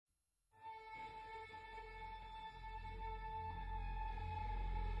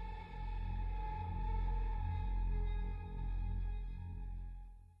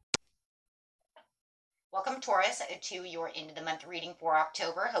Welcome, Taurus, to your end of the month reading for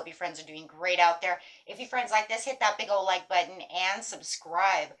October. Hope you friends are doing great out there. If you friends like this, hit that big old like button and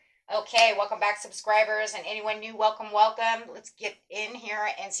subscribe. Okay, welcome back, subscribers, and anyone new, welcome, welcome. Let's get in here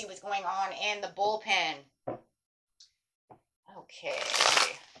and see what's going on in the bullpen. Okay.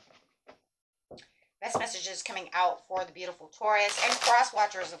 Best messages coming out for the beautiful Taurus and cross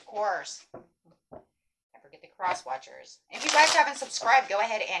watchers, of course. Get the cross watchers. If you guys haven't subscribed, go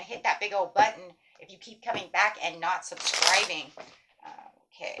ahead and hit that big old button if you keep coming back and not subscribing.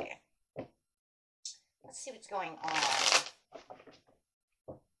 Okay. Let's see what's going on.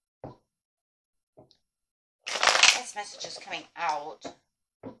 This message is coming out.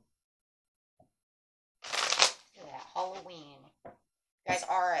 Look at that, Halloween. You guys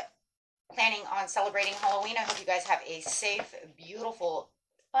are planning on celebrating Halloween. I hope you guys have a safe, beautiful,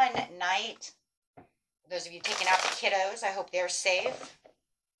 fun night. Those of you taking out the kiddos, I hope they're safe.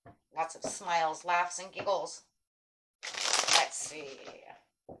 Lots of smiles, laughs, and giggles. Let's see.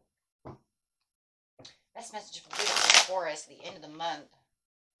 Best message for beautiful Taurus, the end of the month.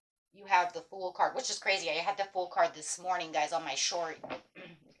 You have the Fool card, which is crazy. I had the Fool card this morning, guys, on my short. If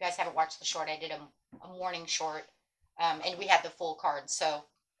you guys haven't watched the short, I did a morning short. And we had the Fool card, so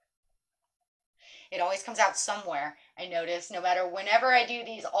it always comes out somewhere. I notice no matter whenever I do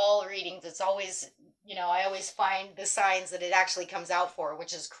these all readings, it's always, I always find the signs that it actually comes out for,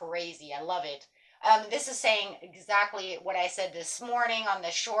 which is crazy. I love it. This is saying exactly what I said this morning on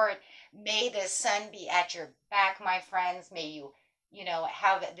the short. May the sun be at your back, my friends. May you,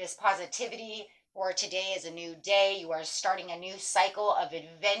 have this positivity, for today is a new day. You are starting a new cycle of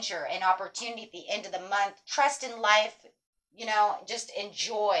adventure and opportunity at the end of the month. Trust in life, just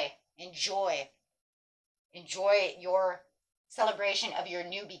enjoy your celebration of your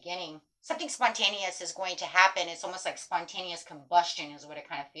new beginning. Something spontaneous is going to happen. It's almost like spontaneous combustion is what it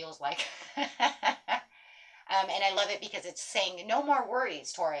kind of feels like. And I love it because it's saying no more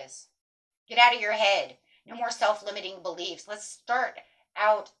worries, Taurus. Get out of your head. No more self-limiting beliefs. Let's start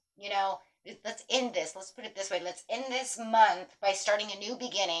out, let's end this. Let's put it this way. Let's end this month by starting a new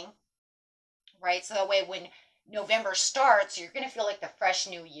beginning, right? So that way when November starts, you're going to feel like the fresh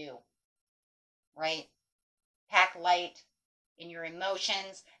new you, right? Pack light in your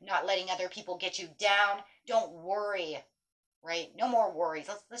emotions, not letting other people get you down. Don't worry, right? No more worries.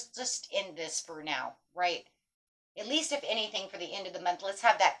 Let's just end this for now, right? At least if anything for the end of the month, let's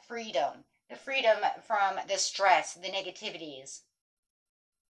have that freedom. The freedom from the stress, the negativities.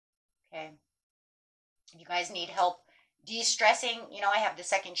 Okay. If you guys need help de-stressing, I have the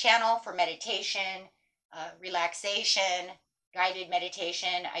second channel for meditation, relaxation, guided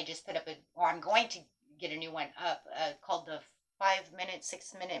meditation. I just put up I'm going to get a new one up called the 5-minute,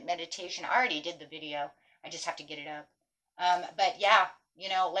 6-minute meditation. I already did the video. I just have to get it up. But yeah,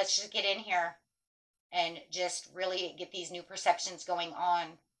 let's just get in here and just really get these new perceptions going on.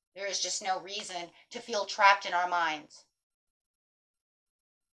 There is just no reason to feel trapped in our minds.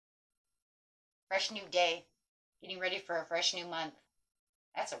 Fresh new day, getting ready for a fresh new month.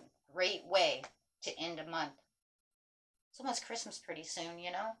 That's a great way to end a month. It's almost Christmas pretty soon,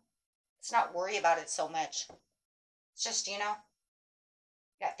 Let's not worry about it so much. It's just,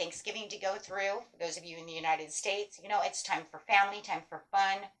 got Thanksgiving to go through. For those of you in the United States, it's time for family, time for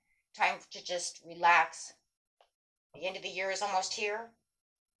fun, time to just relax. The end of the year is almost here.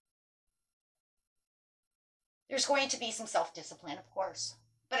 There's going to be some self-discipline, of course.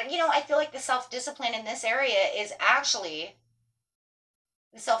 But, I feel like the self-discipline in this area is actually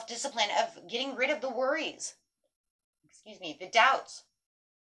the self-discipline of getting rid of the worries. The doubts.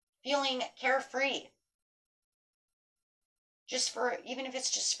 Feeling carefree. Even if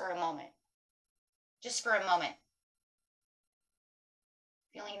it's just for a moment. Just for a moment.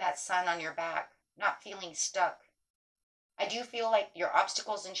 Feeling that sun on your back. Not feeling stuck. I do feel like your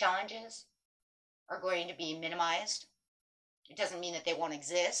obstacles and challenges are going to be minimized. It doesn't mean that they won't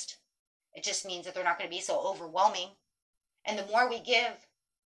exist. It just means that they're not going to be so overwhelming. And the more we give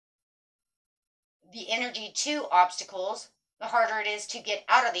the energy to obstacles, the harder it is to get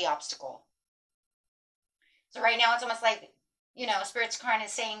out of the obstacle. So right now it's almost like, Spirit's kind of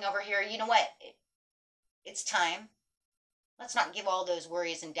saying over here, you know what? It's time. Let's not give all those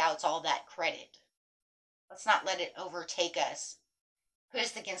worries and doubts all that credit. Let's not let it overtake us. Put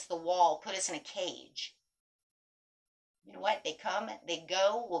us against the wall. Put us in a cage. You know what? They come, they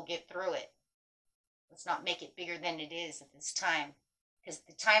go, we'll get through it. Let's not make it bigger than it is at this time. Because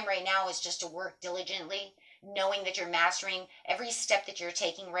the time right now is just to work diligently, knowing that you're mastering every step that you're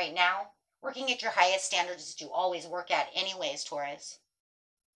taking right now, working at your highest standards that you always work at anyways, Taurus.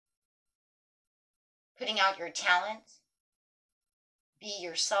 Putting out your talents, be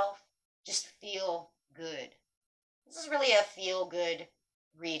yourself, just feel good. This is really a feel-good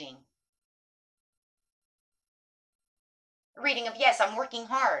reading. A reading of, yes, I'm working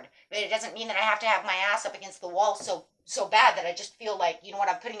hard, but it doesn't mean that I have to have my ass up against the wall so bad that I just feel like, you know what,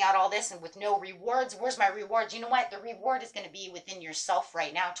 I'm putting out all this and with no rewards. Where's my rewards? You know what? The reward is going to be within yourself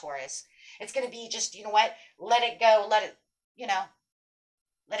right now, Taurus. It's going to be just, you know what? Let it go. Let it, you know,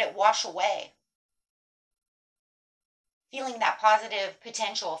 let it wash away. Feeling that positive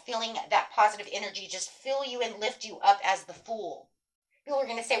potential, feeling that positive energy just fill you and lift you up as the Fool. People are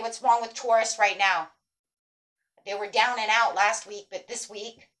going to say, what's wrong with Taurus right now? They were down and out last week, but this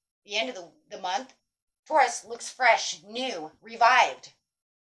week, the end of the month, Taurus looks fresh, new, revived.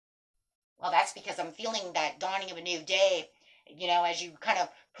 Well, that's because I'm feeling that dawning of a new day, you know, as you kind of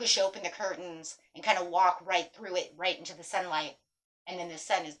push open the curtains and kind of walk right through it, right into the sunlight. And then the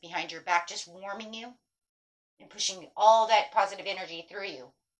sun is behind your back, just warming you and pushing all that positive energy through you.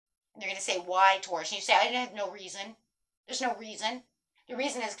 And they're going to say, why, Taurus? And you say, I have no reason. There's no reason. The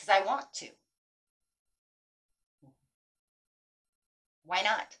reason is because I want to. Why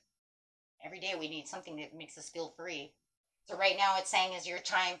not? Every day we need something that makes us feel free. So right now it's saying is your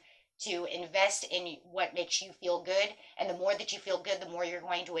time to invest in what makes you feel good. And the more that you feel good, the more you're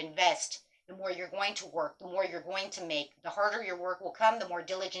going to invest, the more you're going to work, the more you're going to make. The harder your work will come, the more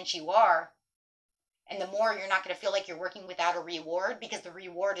diligent you are. And the more you're not going to feel like you're working without a reward, because the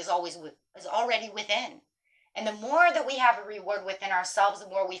reward is already within. And the more that we have a reward within ourselves, the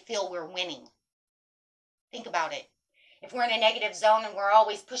more we feel we're winning. Think about it. If we're in a negative zone and we're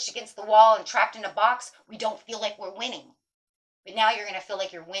always pushed against the wall and trapped in a box, we don't feel like we're winning. But now you're going to feel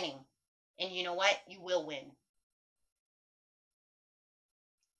like you're winning. And you know what? You will win.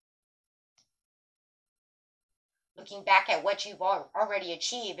 Looking back at what you've already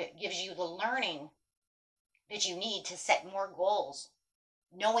achieved, it gives you the learning that you need to set more goals.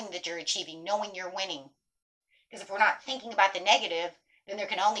 Knowing that you're achieving, knowing you're winning. Because if we're not thinking about the negative, then there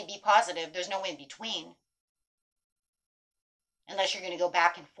can only be positive. There's no in between. Unless you're going to go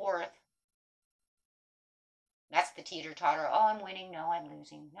back and forth. That's the teeter-totter. Oh, I'm winning. No, I'm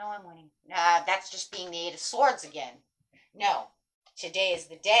losing. No, I'm winning. Nah, that's just being the Eight of Swords again. No, today is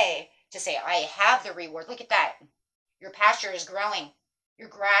the day to say, I have the reward. Look at that. Your pasture is growing. Your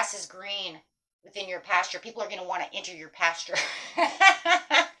grass is green within your pasture. People are going to want to enter your pasture.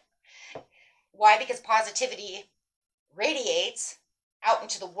 Why? Because positivity radiates out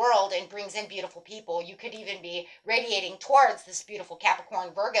into the world and brings in beautiful people. You could even be radiating towards this beautiful Capricorn,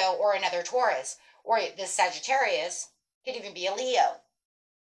 Virgo, or another Taurus, or this Sagittarius. Could even be a Leo.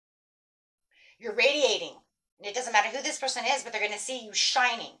 You're radiating, and it doesn't matter who this person is, but they're going to see you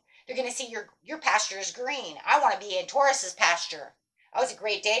shining. They're going to see your pasture is green. I want to be in Taurus's pasture. Oh, it's a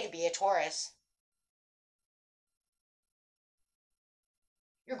great day to be a Taurus.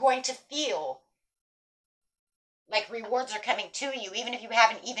 You're going to feel like rewards are coming to you, even if you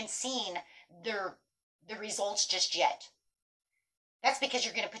haven't even seen the results just yet. That's because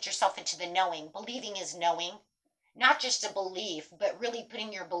you're going to put yourself into the knowing. Believing is knowing. Not just a belief, but really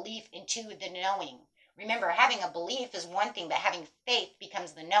putting your belief into the knowing. Remember, having a belief is one thing, but having faith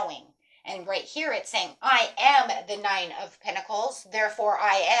becomes the knowing. And right here it's saying, I am the Nine of Pentacles, therefore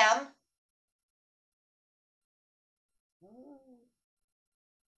I am.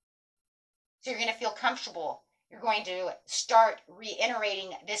 So you're going to feel comfortable. You're going to start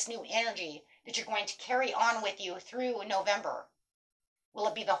reiterating this new energy that you're going to carry on with you through November. Will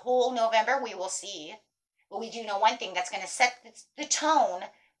it be the whole November? We will see. But we do know one thing that's going to set the tone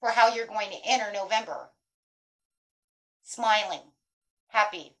for how you're going to enter November. Smiling.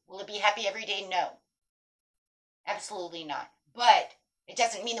 Happy. Will it be happy every day? No. Absolutely not. But it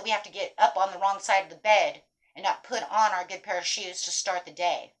doesn't mean that we have to get up on the wrong side of the bed and not put on our good pair of shoes to start the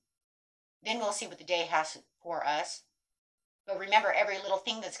day. Then we'll see what the day has for us. But remember, every little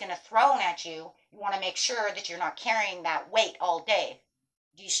thing that's going to thrown at you, you want to make sure that you're not carrying that weight all day.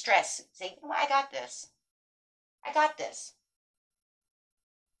 De-stress. Say, oh, I got this. I got this.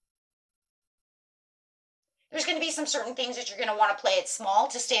 There's going to be some certain things that you're going to want to play it small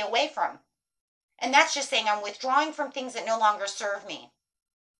to stay away from. And that's just saying I'm withdrawing from things that no longer serve me.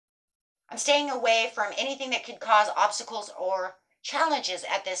 I'm staying away from anything that could cause obstacles or challenges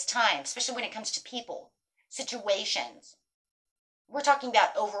at this time, especially when it comes to people, situations. We're talking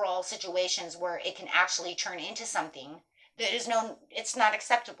about overall situations where it can actually turn into something that is it's not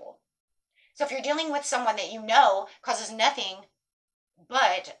acceptable. So if you're dealing with someone that you know causes nothing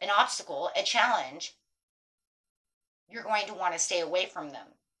but an obstacle, a challenge, you're going to want to stay away from them.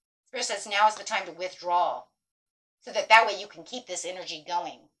 Spirit says now is the time to withdraw, so that way you can keep this energy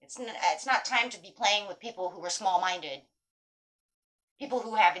going. It's not time to be playing with people who are small-minded, people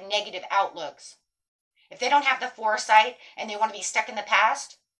who have negative outlooks. If they don't have the foresight and they want to be stuck in the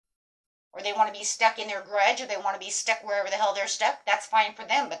past, or they want to be stuck in their grudge, or they want to be stuck wherever the hell they're stuck, that's fine for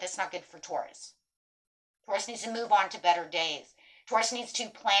them, but that's not good for Taurus. Taurus needs to move on to better days. Taurus needs to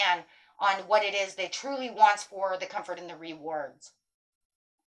plan on what it is they truly wants for the comfort and the rewards.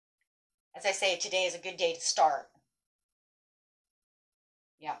 As I say, today is a good day to start.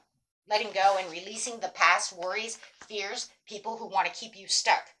 Yeah. Letting go and releasing the past worries, fears, people who want to keep you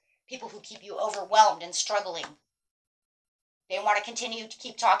stuck, people who keep you overwhelmed and struggling. They want to continue to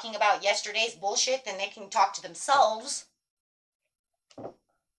keep talking about yesterday's bullshit, then they can talk to themselves.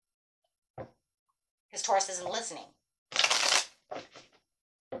 Because Taurus isn't listening.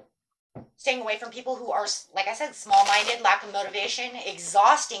 Staying away from people who are, like I said, small-minded, lack of motivation,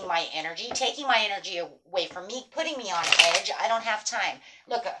 exhausting my energy, taking my energy away from me, putting me on edge. I don't have time.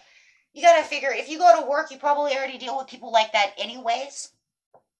 Look, you got to figure, if you go to work, you probably already deal with people like that anyways.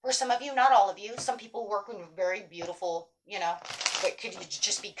 For some of you, not all of you. Some people work with very beautiful, but could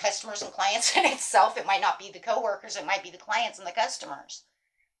just be customers and clients in itself. It might not be the coworkers. It might be the clients and the customers.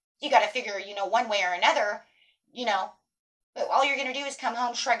 You got to figure, one way or another, but all you're going to do is come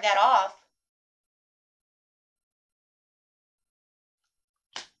home, shrug that off.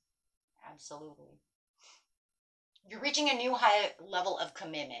 Absolutely. You're reaching a new high level of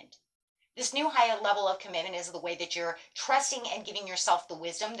commitment. This new higher level of commitment is the way that you're trusting and giving yourself the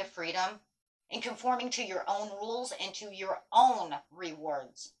wisdom, the freedom, and conforming to your own rules and to your own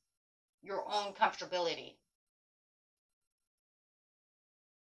rewards, your own comfortability.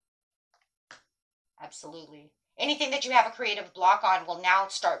 Absolutely. Anything that you have a creative block on will now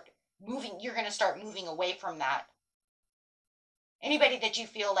start moving. You're going to start moving away from that. Anybody that you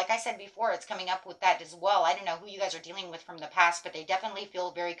feel, like I said before, it's coming up with that as well. I don't know who you guys are dealing with from the past, but they definitely feel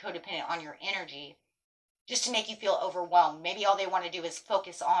very codependent on your energy just to make you feel overwhelmed. Maybe all they want to do is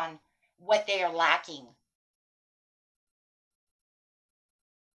focus on what they are lacking.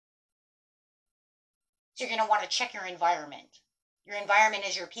 So you're going to want to check your environment. Your environment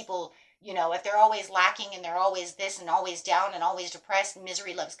is your people. If they're always lacking and they're always this and always down and always depressed,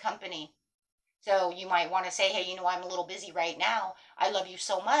 misery loves company. So you might want to say, hey, I'm a little busy right now. I love you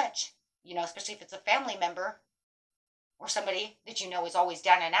so much, especially if it's a family member or somebody that is always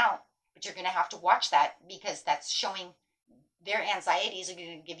down and out. But you're going to have to watch that because that's showing their anxieties are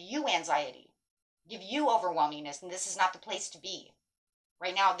going to give you anxiety, give you overwhelmingness. And this is not the place to be.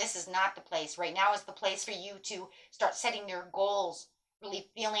 Right now, this is not the place. Right now is the place for you to start setting your goals, really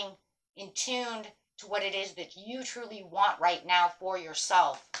feeling in tuned to what it is that you truly want right now for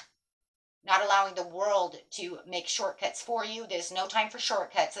yourself. Not allowing the world to make shortcuts for you. There's no time for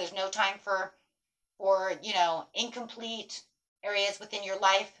shortcuts. There's no time for incomplete areas within your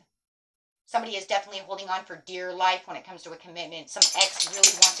life. Somebody is definitely holding on for dear life when it comes to a commitment. Some ex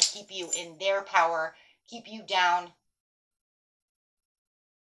really want to keep you in their power, keep you down,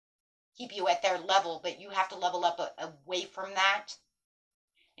 keep you at their level, but you have to level up away from that.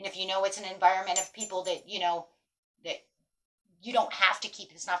 And if it's an environment of people that, that you don't have to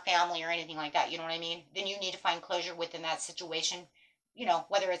keep, it's not family or anything like that, you know what I mean? Then you need to find closure within that situation,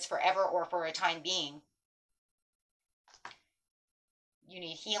 whether it's forever or for a time being. You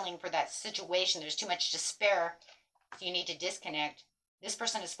need healing for that situation. There's too much despair, so you need to disconnect. This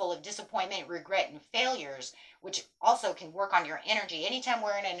person is full of disappointment, regret, and failures, which also can work on your energy. Anytime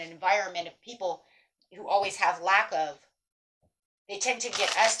we're in an environment of people who always have lack of, they tend to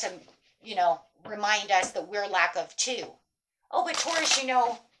get us to, remind us that we're lack of too. Oh, but Taurus,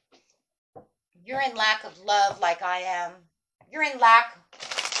 you're in lack of love like I am. You're in lack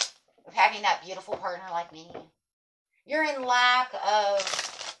of having that beautiful partner like me. You're in lack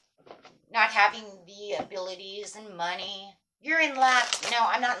of not having the abilities and money. You're in lack. No,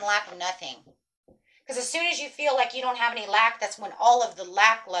 I'm not in lack of nothing. Because as soon as you feel like you don't have any lack, that's when all of the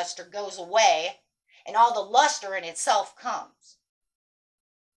lackluster goes away and all the luster in itself comes.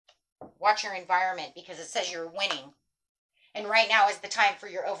 Watch your environment because it says you're winning. And right now is the time for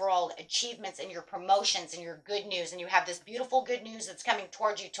your overall achievements and your promotions and your good news. And you have this beautiful good news that's coming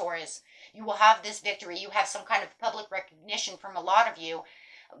towards you, Taurus. You will have this victory. You have some kind of public recognition from a lot of you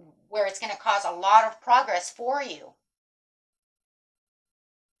where it's going to cause a lot of progress for you.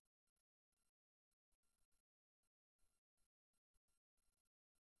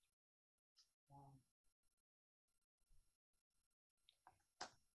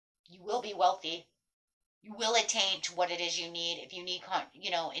 You will be wealthy. You will attain to what it is you need. If you need,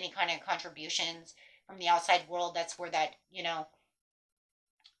 any kind of contributions from the outside world, that's where that,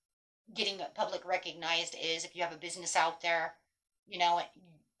 getting public recognized is. If you have a business out there,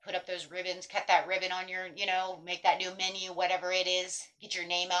 Put up those ribbons, cut that ribbon on your, make that new menu, whatever it is. Get your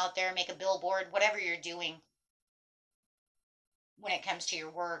name out there, make a billboard, whatever you're doing when it comes to your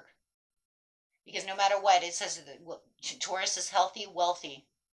work. Because no matter what, it says that Taurus is healthy, wealthy,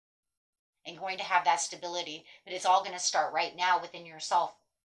 and going to have that stability. But it's all going to start right now within yourself,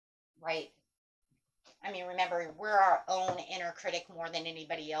 right? I mean, remember, we're our own inner critic more than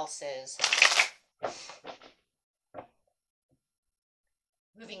anybody else is.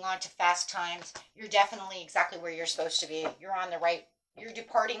 Moving on to fast times, you're definitely exactly where you're supposed to be. You're on the right, you're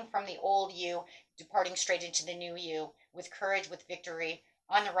departing from the old you, departing straight into the new you with courage, with victory,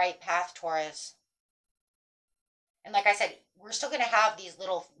 on the right path, Taurus. And like I said, we're still going to have these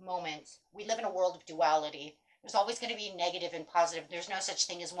little moments. We live in a world of duality. There's always going to be negative and positive. There's no such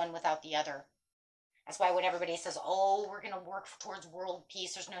thing as one without the other. That's why when everybody says, oh, we're going to work towards world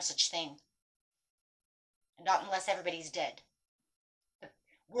peace, there's no such thing. And not unless everybody's dead. The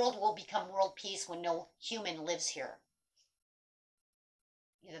world will become world peace when no human lives here.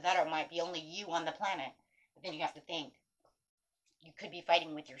 Either that or it might be only you on the planet. But then you have to think. You could be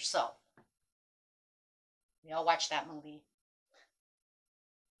fighting with yourself. We all watched that movie.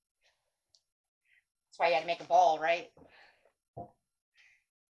 That's why you had to make a ball, right?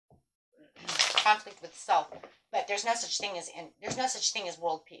 Conflict with self. But there's no such thing as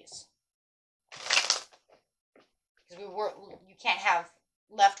world peace. Because you can't have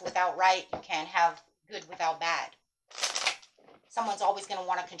left without right. You can't have good without bad. Someone's always going to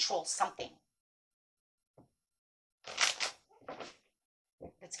want to control something.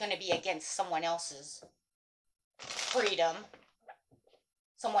 It's going to be against someone else's freedom,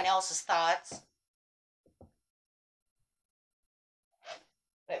 someone else's thoughts.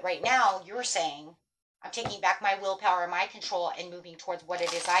 But right now, you're saying, I'm taking back my willpower, my control, and moving towards what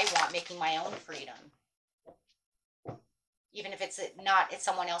it is I want, making my own freedom. Even if it's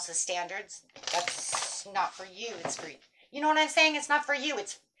someone else's standards, that's not for you. It's for you. You know what I'm saying? It's not for you.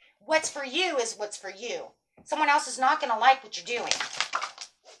 It's what's for you is what's for you. Someone else is not going to like what you're doing.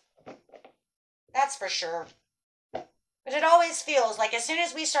 That's for sure. But it always feels like as soon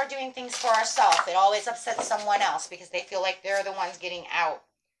as we start doing things for ourselves, it always upsets someone else because they feel like they're the ones getting out.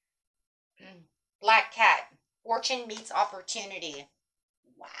 Black cat. Fortune meets opportunity.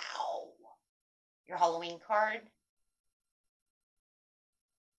 Wow. Your Halloween card.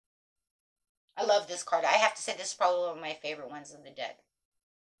 I love this card. I have to say this is probably one of my favorite ones in the deck.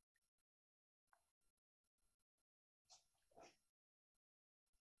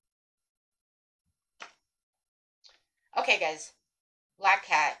 Okay, guys. Black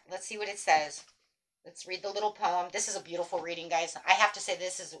cat. Let's see what it says. Let's read the little poem. This is a beautiful reading, guys. I have to say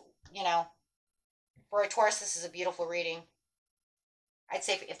this is, for a Taurus, this is a beautiful reading. I'd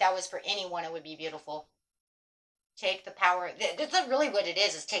say if that was for anyone, it would be beautiful. Take the power. That's really what it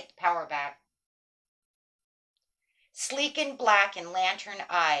is take the power back. Sleek and black and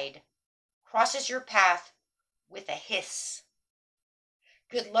lantern-eyed, crosses your path with a hiss.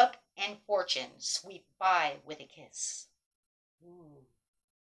 Good luck and fortune sweep by with a kiss. Ooh.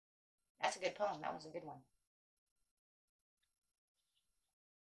 That's a good poem. That was a good one.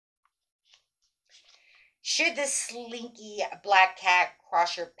 Should the slinky black cat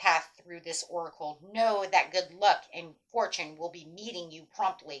cross your path through this oracle, know that good luck and fortune will be meeting you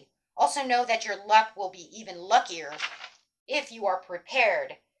promptly. Also know that your luck will be even luckier if you are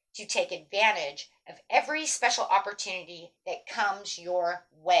prepared to take advantage of every special opportunity that comes your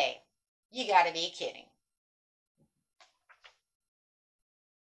way. You gotta be kidding.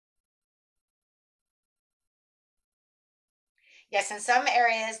 Yes, in some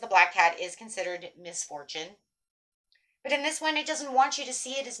areas, the black cat is considered misfortune. But in this one, it doesn't want you to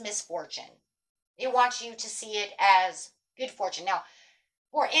see it as misfortune. It wants you to see it as good fortune. Now,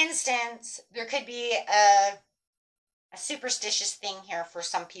 for instance, there could be a superstitious thing here for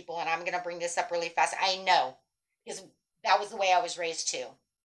some people, and I'm going to bring this up really fast. I know, because that was the way I was raised too.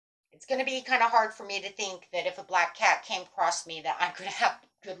 It's going to be kind of hard for me to think that if a black cat came across me that I'm going to have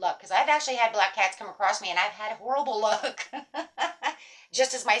good luck, because I've actually had black cats come across me and I've had horrible luck,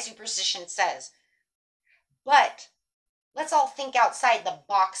 just as my superstition says. But let's all think outside the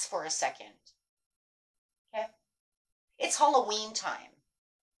box for a second. Okay? It's Halloween time.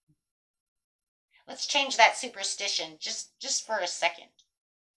 Let's change that superstition just for a second.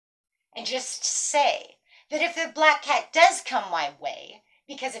 And just say that if the black cat does come my way,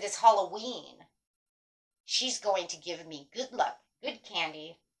 because it is Halloween, she's going to give me good luck, good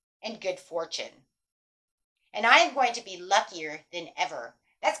candy, and good fortune. And I am going to be luckier than ever.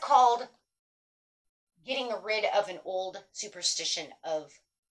 That's called getting rid of an old superstition of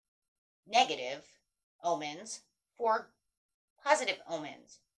negative omens for positive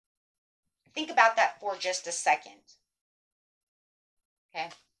omens. Think about that for just a second. Okay?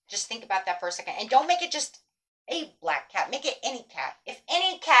 Just think about that for a second. And don't make it just a black cat. Make it any cat. If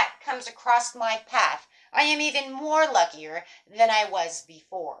any cat comes across my path, I am even more luckier than I was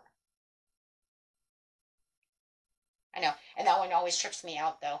before. I know. And that one always trips me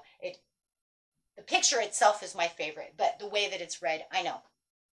out, though. The picture itself is my favorite, but the way that it's read, I know.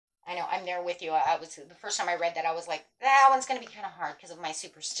 I know. I'm there with you. I was the first time I read that, I was like, that one's going to be kind of hard because of my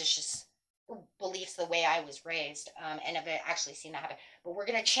superstitious beliefs, the way I was raised, and I've actually seen that happen. But we're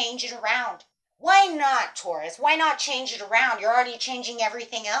going to change it around. Why not, Taurus? Why not change it around? You're already changing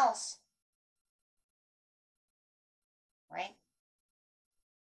everything else, right?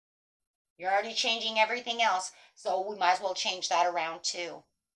 You're already changing everything else, so we might as well change that around too.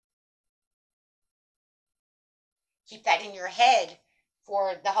 Keep that in your head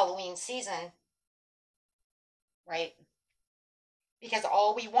for the Halloween season, right? Because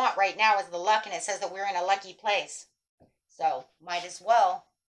all we want right now is the luck, and it says that we're in a lucky place. So might as well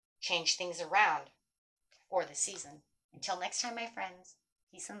change things around for the season. Until next time, my friends,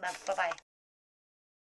 peace and love. Bye-bye.